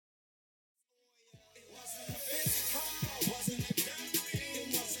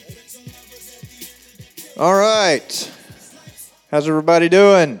All right. How's everybody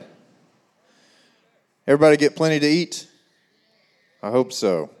doing? Everybody get plenty to eat? I hope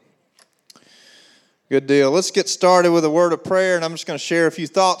so. Good deal. Let's get started with a word of prayer, and I'm just going to share a few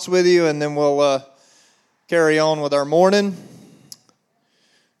thoughts with you, and then we'll carry on with our morning.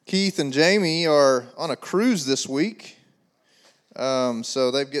 Keith and Jamie are on a cruise this week,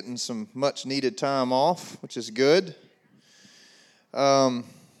 so they've getting some much-needed time off, which is good.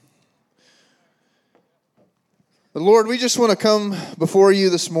 But Lord, we just want to come before you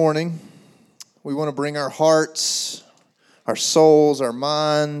this morning. We want to bring our hearts, our souls, our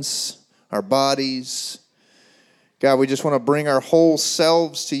minds, our bodies. God, we just want to bring our whole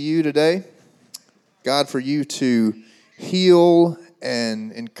selves to you today. God, for you to heal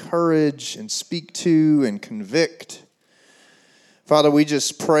and encourage and speak to and convict. Father, we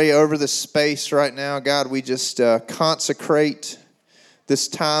just pray over this space right now. God, we just consecrate this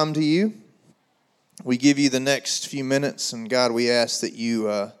time to you. We give you the next few minutes, and God, we ask that you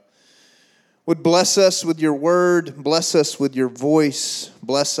would bless us with your word, bless us with your voice,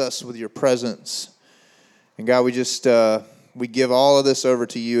 bless us with your presence. And God, we just, we give all of this over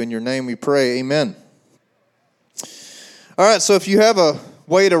to you. In your name we pray, amen. All right, so if you have a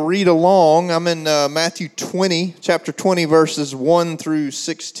way to read along, I'm in Matthew 20, chapter 20, verses 1 through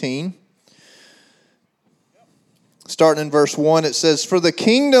 16. Starting in verse 1, it says, "For the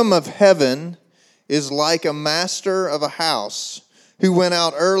kingdom of heaven is like a master of a house who went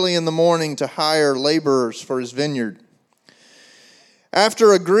out early in the morning to hire laborers for his vineyard.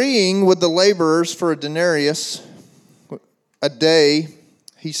 After agreeing with the laborers for a denarius a day,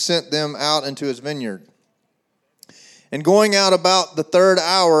 he sent them out into his vineyard. And going out about the third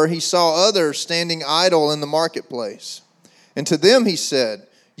hour, he saw others standing idle in the marketplace. And to them he said,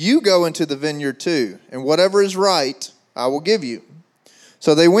 'You go into the vineyard too, and whatever is right I will give you.'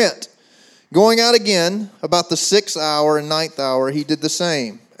 So they went. Going out again, about the 6th hour and 9th hour, he did the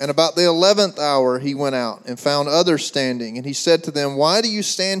same. And about the 11th hour he went out and found others standing. And he said to them, 'Why do you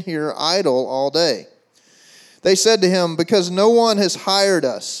stand here idle all day?' They said to him, 'Because no one has hired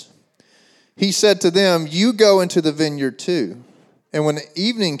us.' He said to them, 'You go into the vineyard too.' And when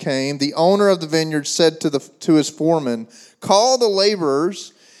evening came, the owner of the vineyard said to his foreman, 'Call the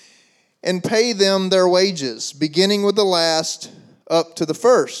laborers and pay them their wages, beginning with the last up to the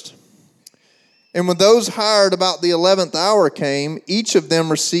first.' And when those hired about the 11th hour came, each of them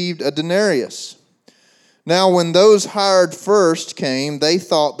received a denarius. Now when those hired first came, they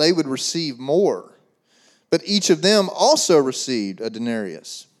thought they would receive more. But each of them also received a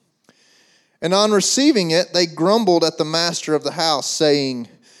denarius. And on receiving it, they grumbled at the master of the house, saying,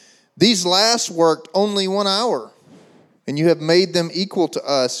 'These last worked only 1 hour, and you have made them equal to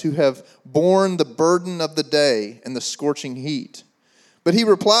us who have borne the burden of the day and the scorching heat.' But he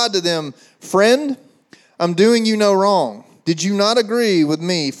replied to them, 'Friend, I'm doing you no wrong. Did you not agree with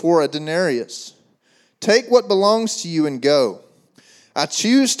me for a denarius? Take what belongs to you and go. I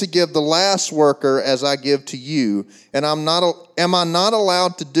choose to give the last worker as I give to you, and am I not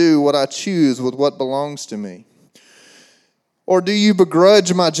allowed to do what I choose with what belongs to me? Or do you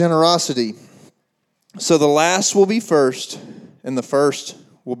begrudge my generosity? So the last will be first, and the first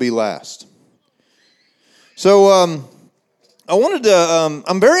will be last.'" So, I wanted to.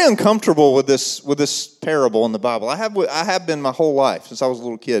 I'm very uncomfortable with this parable in the Bible. I have been my whole life since I was a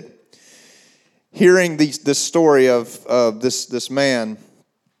little kid, hearing this story of this man.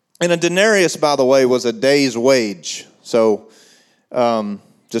 And a denarius, by the way, was a day's wage. So,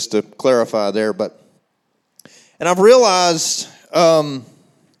 just to clarify there, and I've realized in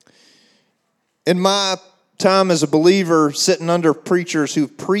my time as a believer, sitting under preachers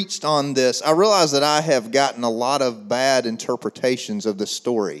who've preached on this, I realize that I have gotten a lot of bad interpretations of this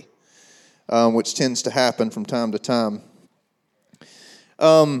story, which tends to happen from time to time.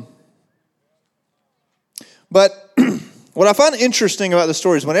 But what I find interesting about the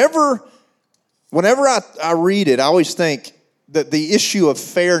story is whenever I read it, I always think that the issue of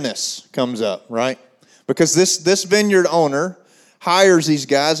fairness comes up, right? Because this vineyard owner hires these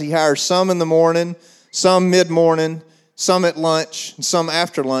guys. He hires some in the morning, some mid-morning, some at lunch, and some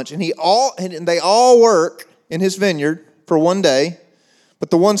after lunch. And they all work in his vineyard for one day, but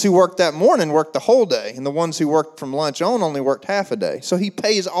the ones who worked that morning worked the whole day, and the ones who worked from lunch on only worked half a day. So he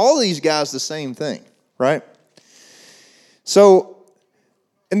pays all these guys the same thing, right? So,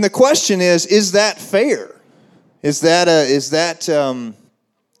 and the question is that fair? Is that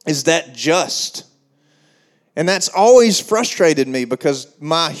just? And that's always frustrated me because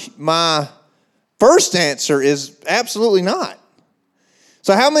my first answer is absolutely not.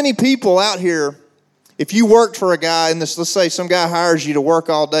 So how many people out here, if you worked for a guy, and let's say some guy hires you to work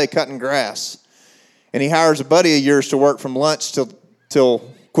all day cutting grass, and he hires a buddy of yours to work from lunch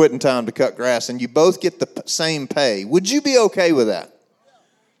till quitting time to cut grass, and you both get the same pay, would you be okay with that?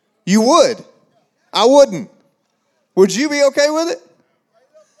 You would. I wouldn't. Would you be okay with it?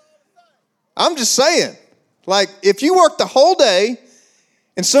 I'm just saying. Like, if you worked the whole day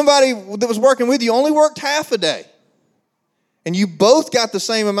and somebody that was working with you only worked half a day and you both got the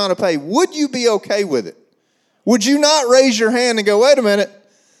same amount of pay, would you be okay with it? Would you not raise your hand and go, wait a minute,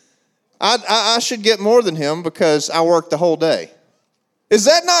 I should get more than him because I worked the whole day? Is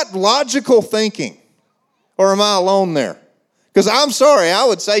that not logical thinking? Or am I alone there? Because I'm sorry, I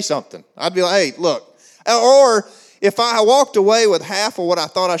would say something. I'd be like, hey, look. Or if I walked away with half of what I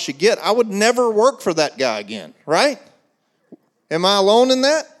thought I should get, I would never work for that guy again, right? Am I alone in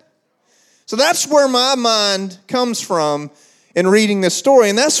that? So that's where my mind comes from in reading this story.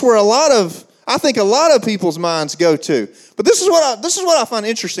 And that's where I think a lot of people's minds go to. But this is what I find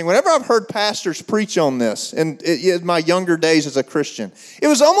interesting. Whenever I've heard pastors preach on this in my younger days as a Christian, it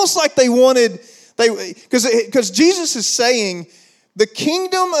was almost like because Jesus is saying the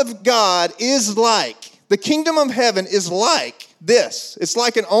kingdom of God is like, the kingdom of heaven is like this. It's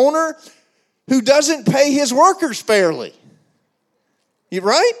like an owner who doesn't pay his workers fairly.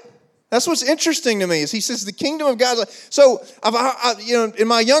 Right? That's what's interesting to me is he says the kingdom of God. So in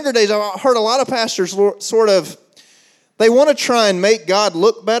my younger days, I've heard a lot of pastors sort of, they want to try and make God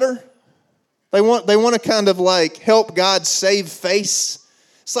look better. They want to kind of like help God save face.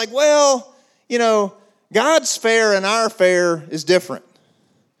 It's like, well, God's fair and our fair is different.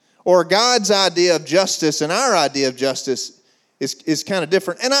 Or God's idea of justice and our idea of justice is kind of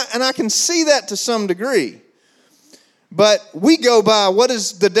different. And I can see that to some degree. But we go by what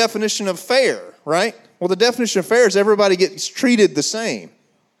is the definition of fair, right? Well, the definition of fair is everybody gets treated the same.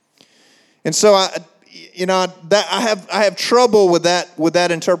 And so I have trouble with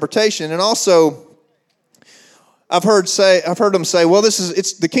that interpretation. And also I've heard them say, well,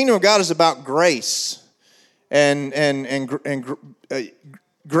 it's the kingdom of God is about grace. And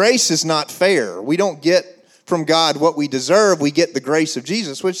grace is not fair. We don't get from God what we deserve. We get the grace of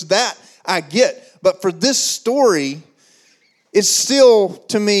Jesus, which that I get. But for this story, it still,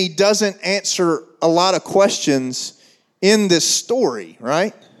 to me, doesn't answer a lot of questions in this story,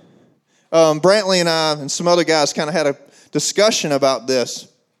 right? Brantley and I and some other guys kind of had a discussion about this.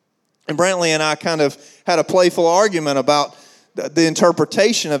 And Brantley and I kind of had a playful argument about the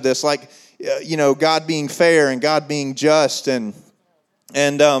interpretation of this, like, God being fair and God being just. And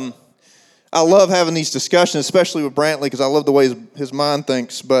I love having these discussions, especially with Brantley, because I love the way his mind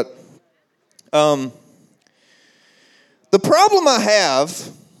thinks. But the problem I have,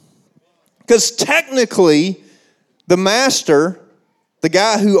 because technically the master, the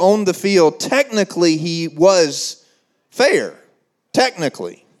guy who owned the field, technically he was fair,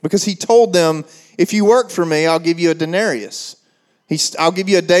 technically, because he told them, if you work for me, I'll give you a denarius. I'll give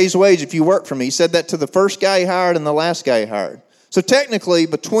you a day's wage if you work for me. He said that to the first guy he hired and the last guy he hired. So technically,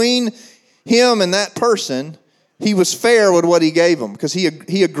 between him and that person, he was fair with what he gave them because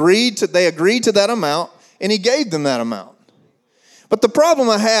they agreed to that amount, and he gave them that amount. But the problem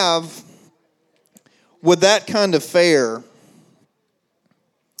I have with that kind of fair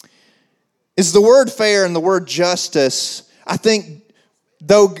is the word fair and the word justice. I think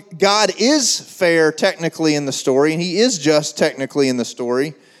though God is fair technically in the story, and he is just technically in the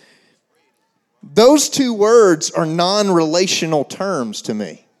story, those two words are non-relational terms to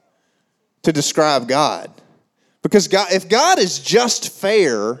me to describe God. Because if God is just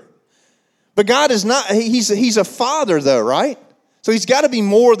fair, but God is not, he's a father though, right? So he's got to be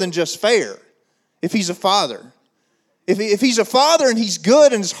more than just fair if he's a father. If he's a father and he's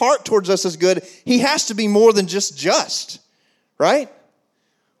good and his heart towards us is good, he has to be more than just, right?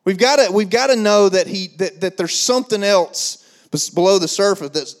 We've got to know that there's something else below the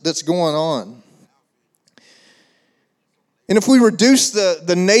surface that's going on. And if we reduce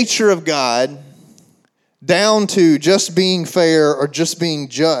the nature of God down to just being fair or just being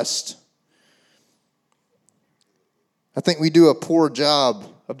just, I think we do a poor job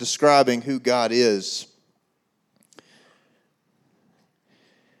of describing who God is.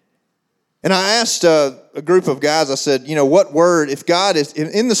 And I asked a group of guys, I said, what word, if God is,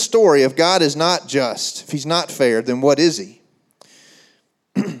 in the story, if God is not just, if he's not fair, then what is he?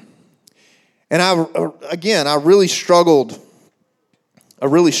 And I really struggled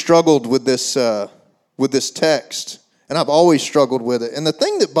with this text. And I've always struggled with it. And the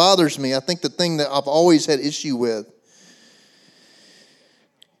thing that bothers me, I think the thing that I've always had issue with,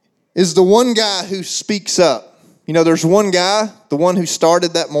 is the one guy who speaks up. There's one guy, the one who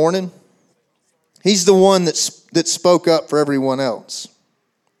started that morning. He's the one that spoke up for everyone else.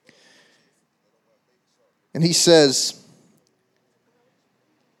 And he says,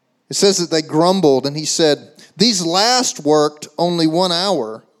 it says that they grumbled, and he said, these last worked only 1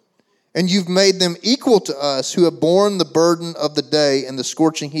 hour, and you've made them equal to us who have borne the burden of the day and the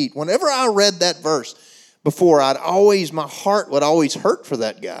scorching heat. Whenever I read that verse before, my heart would always hurt for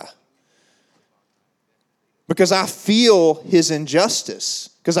that guy. Because I feel his injustice.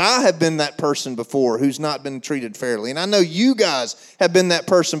 Because I have been that person before who's not been treated fairly. And I know you guys have been that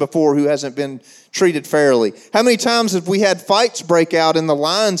person before who hasn't been treated fairly. How many times have we had fights break out in the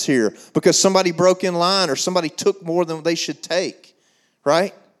lines here because somebody broke in line or somebody took more than they should take,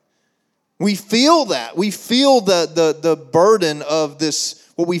 right? We feel that. We feel the burden of this,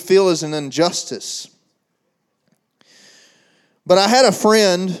 what we feel is an injustice. But I had a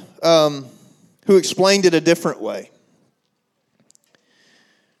friend who explained it a different way.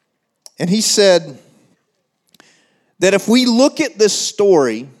 And he said that if we look at this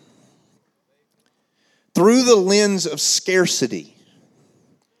story through the lens of scarcity,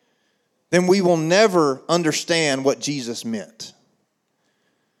 then we will never understand what Jesus meant.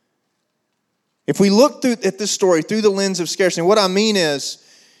 If we look at this story through the lens of scarcity, what I mean is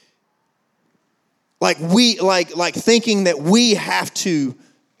like thinking that we have to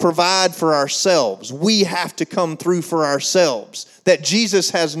provide for ourselves. We have to come through for ourselves. That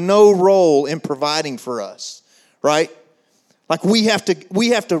Jesus has no role in providing for us, right? Like we have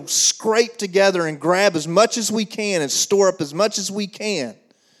to scrape together and grab as much as we can and store up as much as we can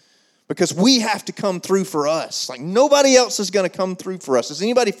because we have to come through for us. Like nobody else is going to come through for us. Does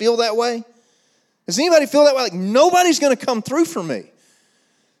anybody feel that way? Does anybody feel that way? Like nobody's going to come through for me.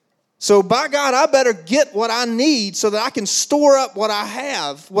 So by God, I better get what I need so that I can store up what I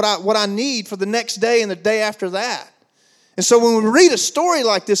have, what I need for the next day and the day after that. And so when we read a story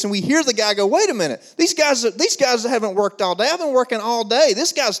like this and we hear the guy go, wait a minute, these guys haven't worked all day. I've been working all day.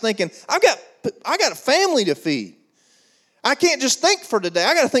 This guy's thinking, I got a family to feed. I can't just think for today.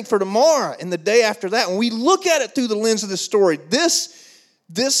 I got to think for tomorrow and the day after that. When we look at it through the lens of this story,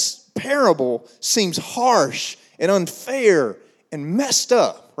 this parable seems harsh and unfair and messed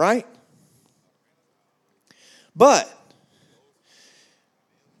up, right? But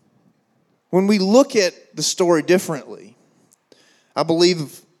when we look at the story differently, I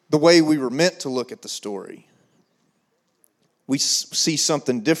believe the way we were meant to look at the story, we see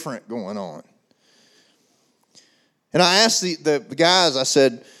something different going on. And I asked the guys, I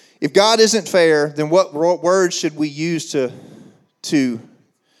said, if God isn't fair, then what words should we use to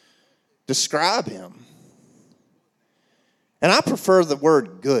describe him? And I prefer the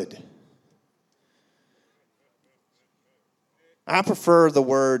word good. I prefer the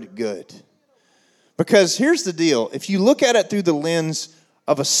word good. Because here's the deal. If you look at it through the lens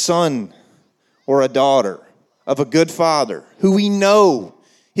of a son or a daughter, of a good father, who we know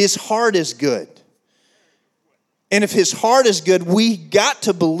his heart is good. And if his heart is good, we got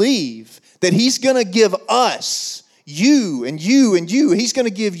to believe that he's going to give us, you and you and you, he's going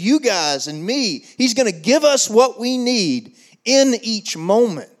to give you guys and me, he's going to give us what we need in each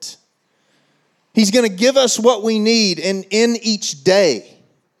moment. He's going to give us what we need in each day.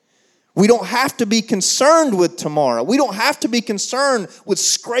 We don't have to be concerned with tomorrow. We don't have to be concerned with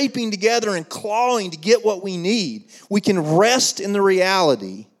scraping together and clawing to get what we need. We can rest in the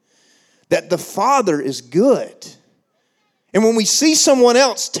reality that the Father is good. And when we see someone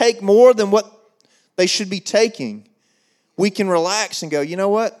else take more than what they should be taking, we can relax and go, you know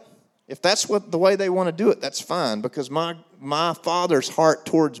what? If that's the way they want to do it, that's fine, because my Father's heart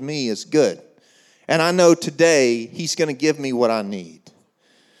towards me is good. And I know today he's going to give me what I need.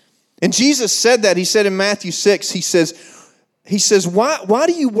 And Jesus said that. He said in Matthew 6, he says, why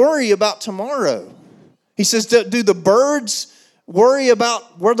do you worry about tomorrow? He says, do the birds worry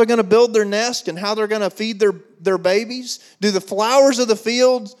about where they're going to build their nest and how they're going to feed their babies? Do the flowers of the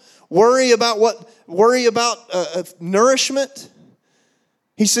field worry about nourishment?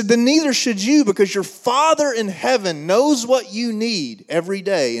 He said, then neither should you, because your Father in heaven knows what you need every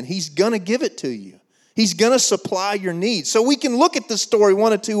day, and he's going to give it to you. He's going to supply your needs. So we can look at this story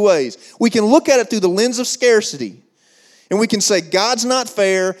one of two ways. We can look at it through the lens of scarcity, and we can say, God's not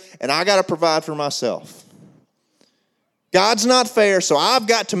fair, and I got to provide for myself. God's not fair, so I've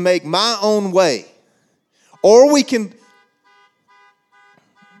got to make my own way. Or we can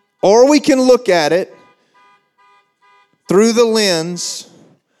look at it through the lens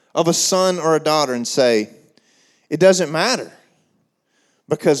of a son or a daughter and say, it doesn't matter.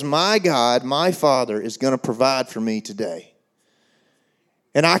 Because my God, my Father, is going to provide for me today.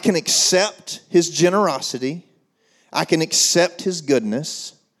 And I can accept his generosity. I can accept his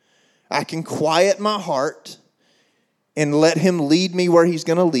goodness. I can quiet my heart and let him lead me where he's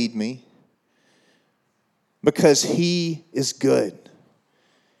going to lead me. because he is good.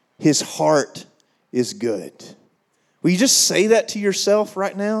 His heart is good. Will you just say that to yourself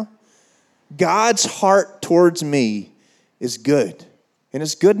right now? God's heart towards me is good, and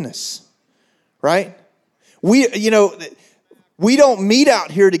it's goodness, right? We don't meet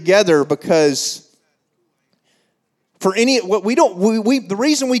out here together because the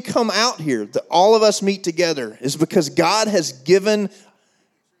reason we come out here, that all of us meet together, is because God has given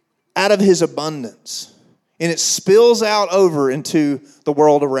out of his abundance, and it spills out over into the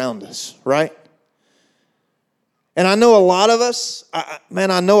world around us, right? And I know a lot of us,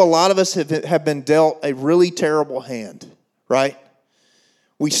 have been dealt a really terrible hand, right?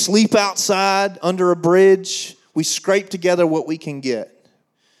 We sleep outside under a bridge. We scrape together what we can get.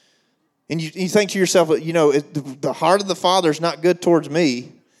 And you think to yourself, the heart of the Father is not good towards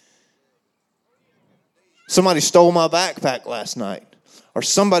me. Somebody stole my backpack last night. Or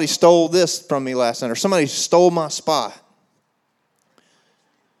somebody stole this from me last night. Or somebody stole my spot.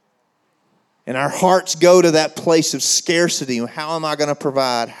 And our hearts go to that place of scarcity. How am I going to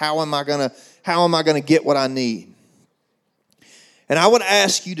provide? How am I going to get what I need? And I would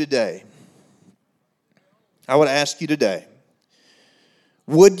ask you today,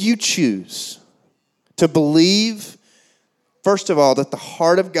 would you choose to believe, first of all, that the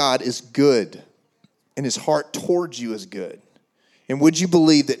heart of God is good and his heart towards you is good? And would you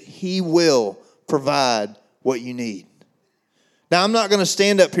believe that he will provide what you need? Now, I'm not going to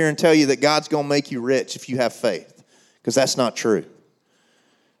stand up here and tell you that God's going to make you rich if you have faith, because that's not true.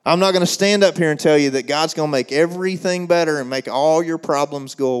 I'm not going to stand up here and tell you that God's going to make everything better and make all your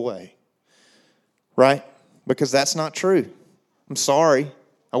problems go away, right? Because that's not true. I'm sorry.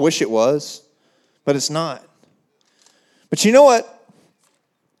 I wish it was, but it's not. But you know what?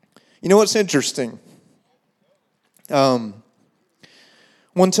 You know what's interesting?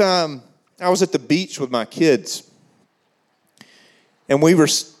 One time, I was at the beach with my kids. And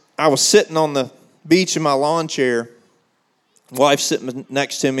I was sitting on the beach in my lawn chair. Wife's sitting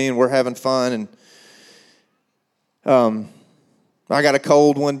next to me, and we're having fun. And I got a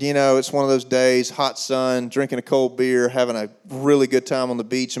cold one, it's one of those days, hot sun, drinking a cold beer, having a really good time on the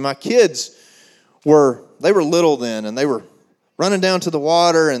beach. And my kids were little then, and they were running down to the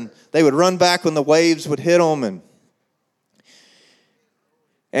water, and they would run back when the waves would hit them.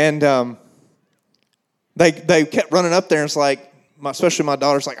 And they kept running up there, and it's like, especially my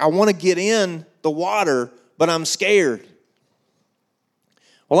daughter's like, I want to get in the water, but I'm scared.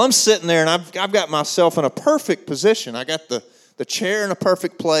 Well, I'm sitting there, and I've got myself in a perfect position. I got the chair in a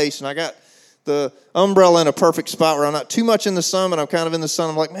perfect place, and I got the umbrella in a perfect spot where I'm not too much in the sun, but I'm kind of in the sun.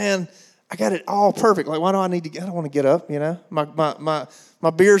 I'm like, man, I got it all perfect. Like, why do I need to I don't want to get up, My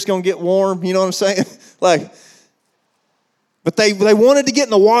beer's going to get warm, you know what I'm saying? But they wanted to get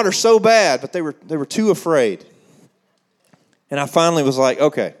in the water so bad, but they were too afraid. And I finally was like,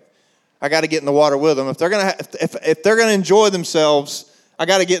 okay, I got to get in the water with them. If they're gonna enjoy themselves, I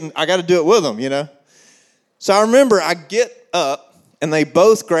got to do it with them, So I remember I get up, and they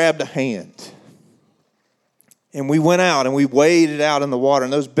both grabbed a hand, and we went out and we waded out in the water.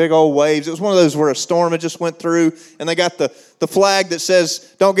 And those big old waves, it was one of those where a storm had just went through, and they got the flag that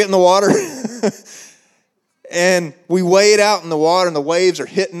says "Don't get in the water." And we wade out in the water, and the waves are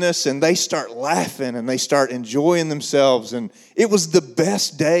hitting us, and they start laughing, and they start enjoying themselves. And it was the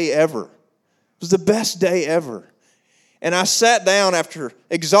best day ever. It was the best day ever. And I sat down after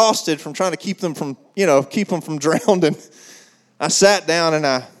exhausted from trying to keep them from drowning. I sat down, and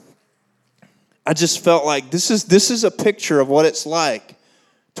I just felt like this is a picture of what it's like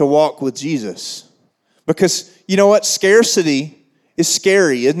to walk with Jesus. Because you know what? Scarcity is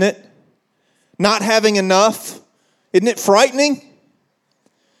scary, isn't it? Not having enough, isn't it frightening?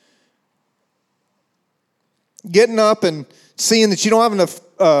 Getting up and seeing that you don't have enough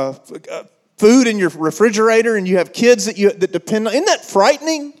food in your refrigerator, and you have kids that depend on. Isn't that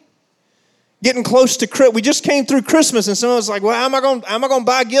frightening? Getting close to Christmas. We just came through Christmas, and someone was like, "Well, how am I going to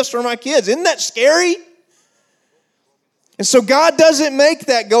buy gifts for my kids?" Isn't that scary? And so God doesn't make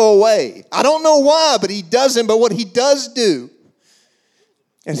that go away. I don't know why, but he doesn't. But what he does do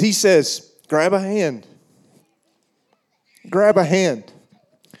is he says, grab a hand. Grab a hand.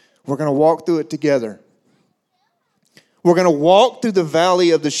 We're going to walk through it together. We're going to walk through the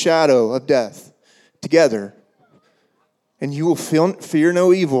valley of the shadow of death together. And you will fear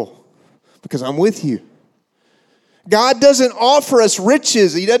no evil because I'm with you. God doesn't offer us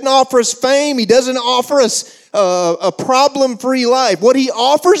riches. He doesn't offer us fame. He doesn't offer us a problem-free life. What he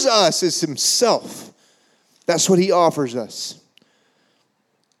offers us is himself. That's what he offers us.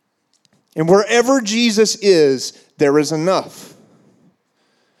 And wherever Jesus is, there is enough.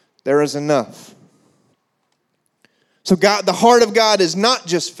 There is enough. So God, the heart of God is not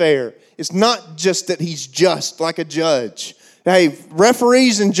just fair. It's not just that he's just like a judge. Hey,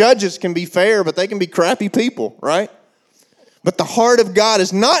 referees and judges can be fair, but they can be crappy people, right? But the heart of God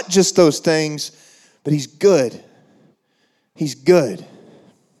is not just those things, but he's good. He's good.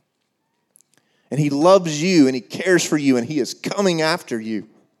 And he loves you, and he cares for you, and he is coming after you.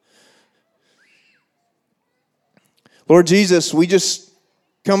 Lord Jesus, we just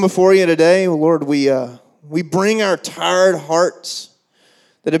come before you today. Lord, we bring our tired hearts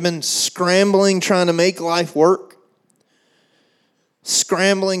that have been scrambling, trying to make life work.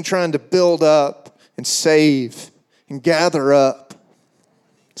 Scrambling, trying to build up and save and gather up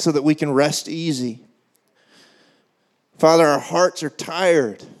so that we can rest easy. Father, our hearts are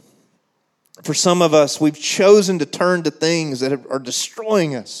tired. For some of us, we've chosen to turn to things that are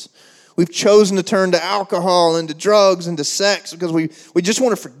destroying us. We've chosen to turn to alcohol and to drugs and to sex because we just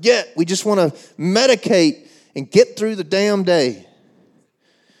want to forget. We just want to medicate and get through the damn day.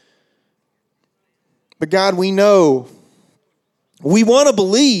 But God, we know, we want to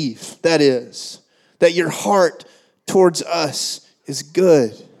believe, that your heart towards us is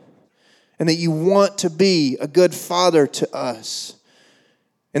good and that you want to be a good father to us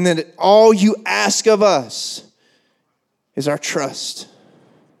and that all you ask of us is our trust.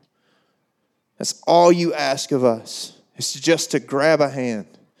 That's all you ask of us, is just to grab a hand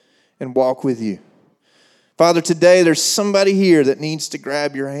and walk with you. Father, today there's somebody here that needs to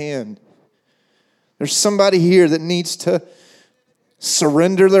grab your hand. There's somebody here that needs to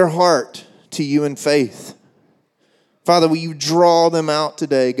surrender their heart to you in faith. Father, will you draw them out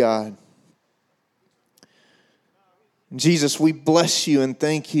today, God? And Jesus, we bless you and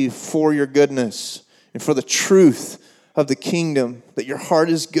thank you for your goodness and for the truth of the kingdom, that your heart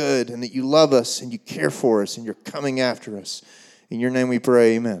is good and that you love us and you care for us and you're coming after us. In your name we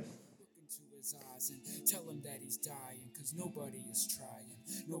pray, amen. Look into his eyes and tell him that he's dying, 'cause nobody is trying.